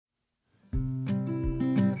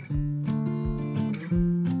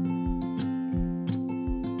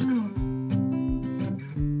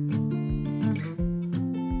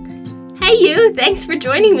Hi, you! Thanks for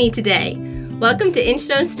joining me today. Welcome to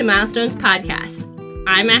Inchstones to Milestones podcast.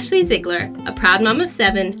 I'm Ashley Ziegler, a proud mom of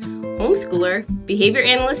 7, homeschooler, behavior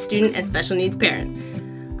analyst student, and special needs parent.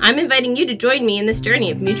 I'm inviting you to join me in this journey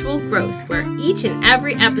of mutual growth, where each and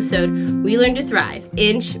every episode we learn to thrive,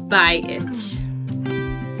 inch by inch.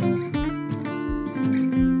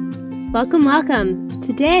 Welcome.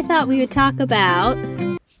 Today I thought we would talk about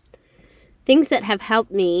things that have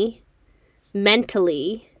helped me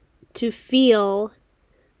mentally to feel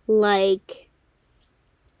like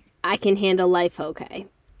I can handle life okay.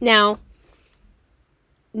 Now,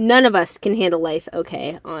 none of us can handle life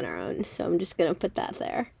okay on our own, so I'm just going to put that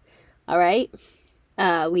there. All right?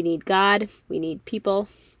 We need God, we need people,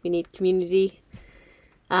 we need community,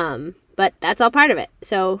 but that's all part of it.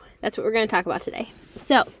 So that's what we're going to talk about today.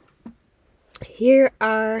 So here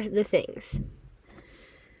are the things.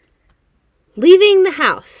 Leaving the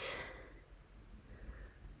house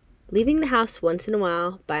once in a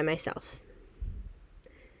while by myself.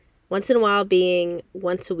 Once in a while being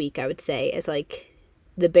once a week, I would say, is like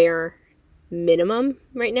the bare minimum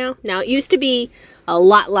right now. Now, it used to be a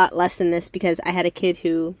lot less than this because I had a kid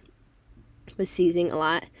who was seizing a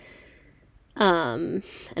lot. And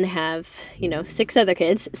I have, 6 other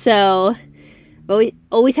kids. So,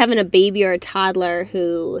 always having a baby or a toddler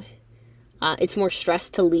who it's more stress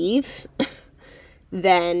to leave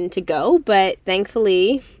than to go. But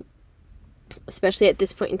thankfully, especially at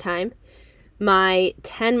this point in time, my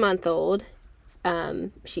 10-month-old,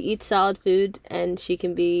 she eats solid food and she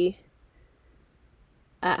can be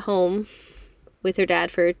at home with her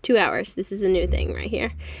dad for 2 hours. This is a new thing right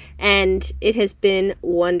here. And it has been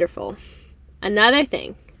wonderful. Another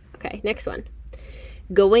thing. Okay, next one.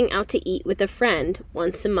 Going out to eat with a friend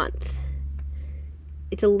once a month.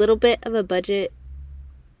 It's a little bit of a budget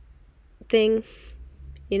thing.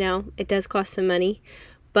 It does cost some money.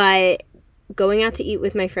 But going out to eat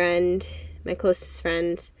with my friend, my closest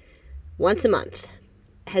friends, once a month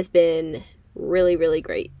has been really, really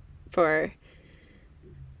great for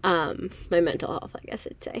my mental health, I guess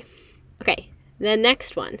I'd say. Okay, the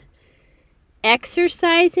next one.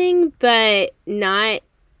 Exercising, but not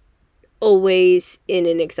always in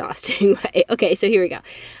an exhausting way. Okay, so here we go.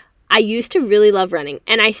 I used to really love running,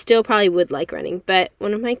 and I still probably would like running, but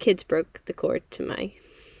one of my kids broke the cord to my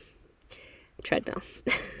treadmill.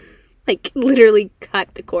 Like, literally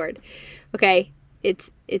cut the cord. Okay, it's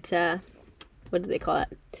what do they call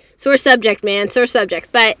it? Sore subject, man, sore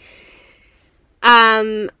subject. But,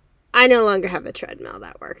 I no longer have a treadmill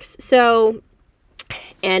that works. So,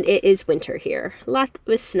 and it is winter here. A lot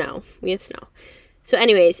with snow. We have snow. So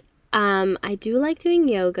anyways, I do like doing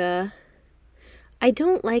yoga. I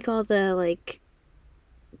don't like all the,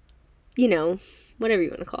 whatever you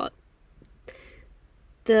want to call it.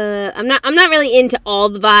 I'm not really into all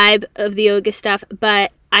the vibe of the yoga stuff,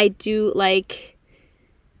 but I do like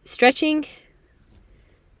stretching,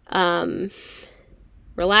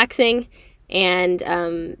 relaxing,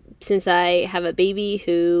 and since I have a baby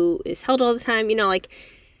who is held all the time,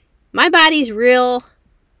 my body's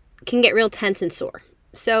can get real tense and sore.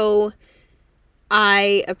 So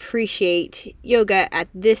I appreciate yoga at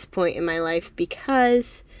this point in my life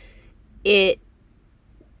because it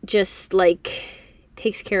just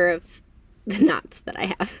takes care of the knots that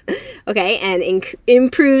I have. Okay, and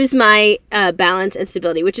improves my balance and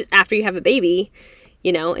stability, which is after you have a baby,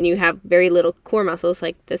 and you have very little core muscles,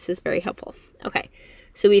 this is very helpful. Okay,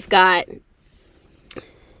 so we've got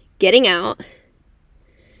getting out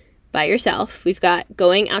by yourself. We've got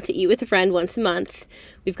going out to eat with a friend once a month.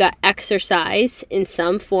 We've got exercise in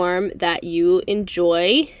some form that you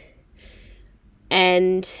enjoy.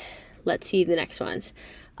 And let's see the next ones.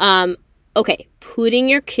 Okay, putting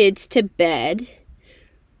your kids to bed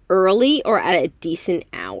early or at a decent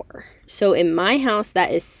hour. So in my house,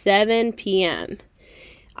 that is 7 p.m.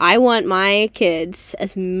 I want my kids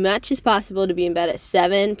as much as possible to be in bed at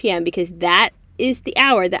 7 p.m. because that is the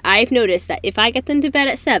hour that I've noticed that if I get them to bed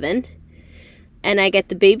at 7 and I get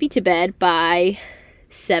the baby to bed by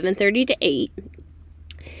 7:30 to 8,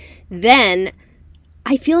 then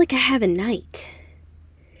I feel like I have a night.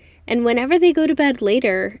 And whenever they go to bed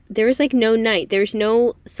later, there's no night. There's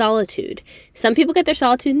no solitude. Some people get their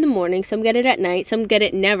solitude in the morning. Some get it at night. Some get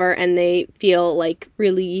it never. And they feel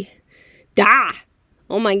really,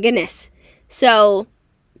 oh my goodness. So,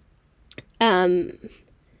 putting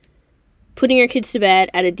your kids to bed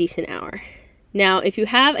at a decent hour. Now, if you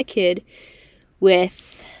have a kid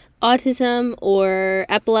with autism or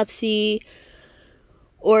epilepsy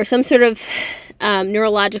or some sort of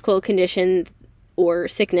neurological condition or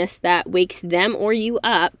sickness that wakes them or you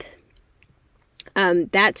up,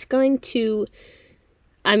 that's going to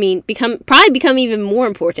become even more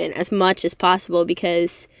important as much as possible,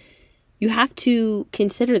 because you have to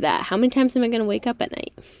consider that. How many times am I going to wake up at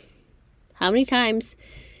night? How many times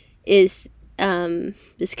is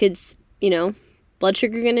this kid's, blood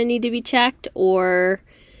sugar going to need to be checked, or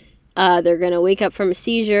they're going to wake up from a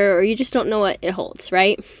seizure, or you just don't know what it holds,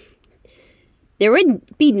 right? There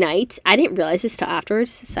would be nights, I didn't realize this till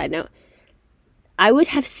afterwards, side note, I would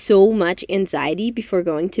have so much anxiety before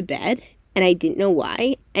going to bed, and I didn't know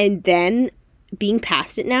why. And then being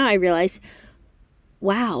past it now, I realized,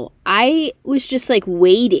 wow, I was just like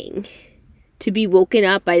waiting to be woken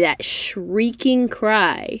up by that shrieking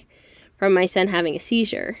cry from my son having a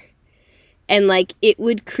seizure. And like it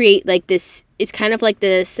would create like this, it's kind of like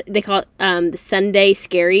this, they call it the Sunday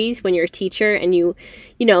scaries, when you're a teacher and you're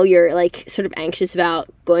like sort of anxious about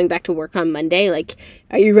going back to work on Monday. Like,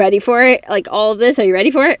 are you ready for it? Like all of this, are you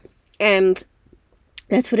ready for it? And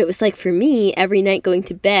that's what it was like for me every night going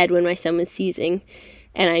to bed when my son was seizing.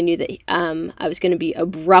 And I knew that I was going to be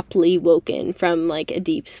abruptly woken from like a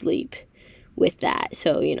deep sleep with that.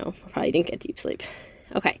 So, I probably didn't get deep sleep.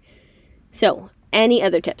 Okay. So, any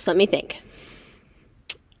other tips? Let me think.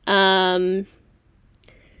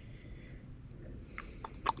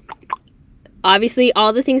 Obviously,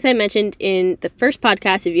 all the things I mentioned in the first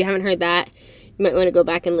podcast, if you haven't heard that, you might want to go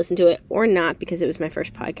back and listen to it, or not, because it was my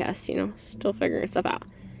first podcast, still figuring stuff out.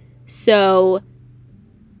 So,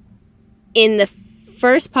 in the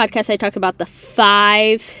first podcast, I talked about the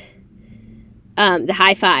high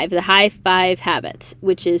five habits,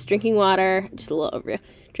 which is drinking water, just a little overview,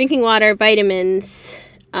 drinking water, vitamins,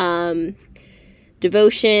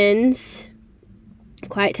 devotions,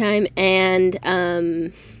 quiet time, and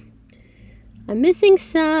I'm missing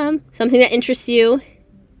something that interests you,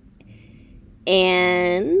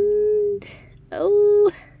 and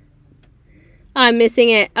I'm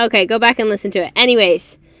missing it. Okay, go back and listen to it.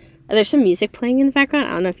 Anyways, there's some music playing in the background.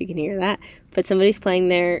 I don't know if you can hear that, but somebody's playing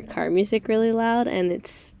their car music really loud, and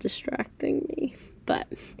it's distracting me. But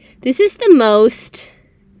this is the most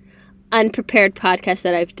unprepared podcast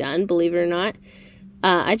that I've done, believe it or not.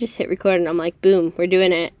 I just hit record and I'm like, boom, we're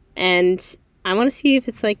doing it. And I want to see if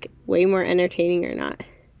it's like way more entertaining or not.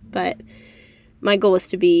 But my goal was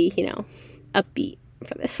to be, upbeat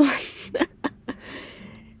for this one.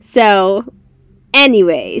 So,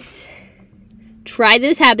 anyways, try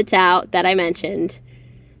those habits out that I mentioned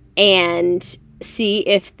and see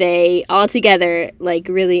if they all together like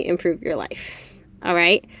really improve your life. All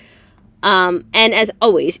right. And as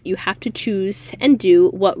always, you have to choose and do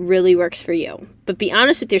what really works for you. But be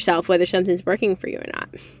honest with yourself whether something's working for you or not.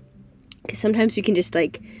 Because sometimes you can just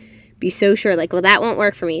like be so sure, like, well, that won't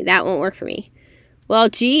work for me. That won't work for me. Well,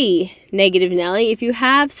 gee, negative Nelly, if you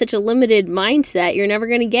have such a limited mindset, you're never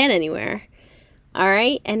going to get anywhere. All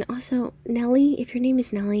right. And also, Nelly, if your name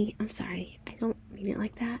is Nelly, I'm sorry. I don't mean it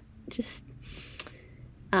like that. Just,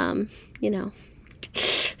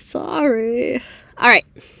 sorry. All right.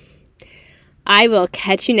 I will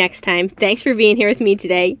catch you next time. Thanks for being here with me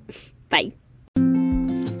today. Bye.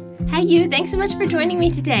 Hey you, thanks so much for joining me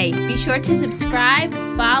today. Be sure to subscribe,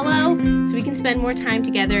 follow, so we can spend more time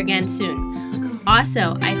together again soon.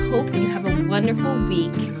 Also, I hope that you have a wonderful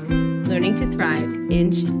week learning to thrive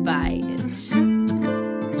inch by inch.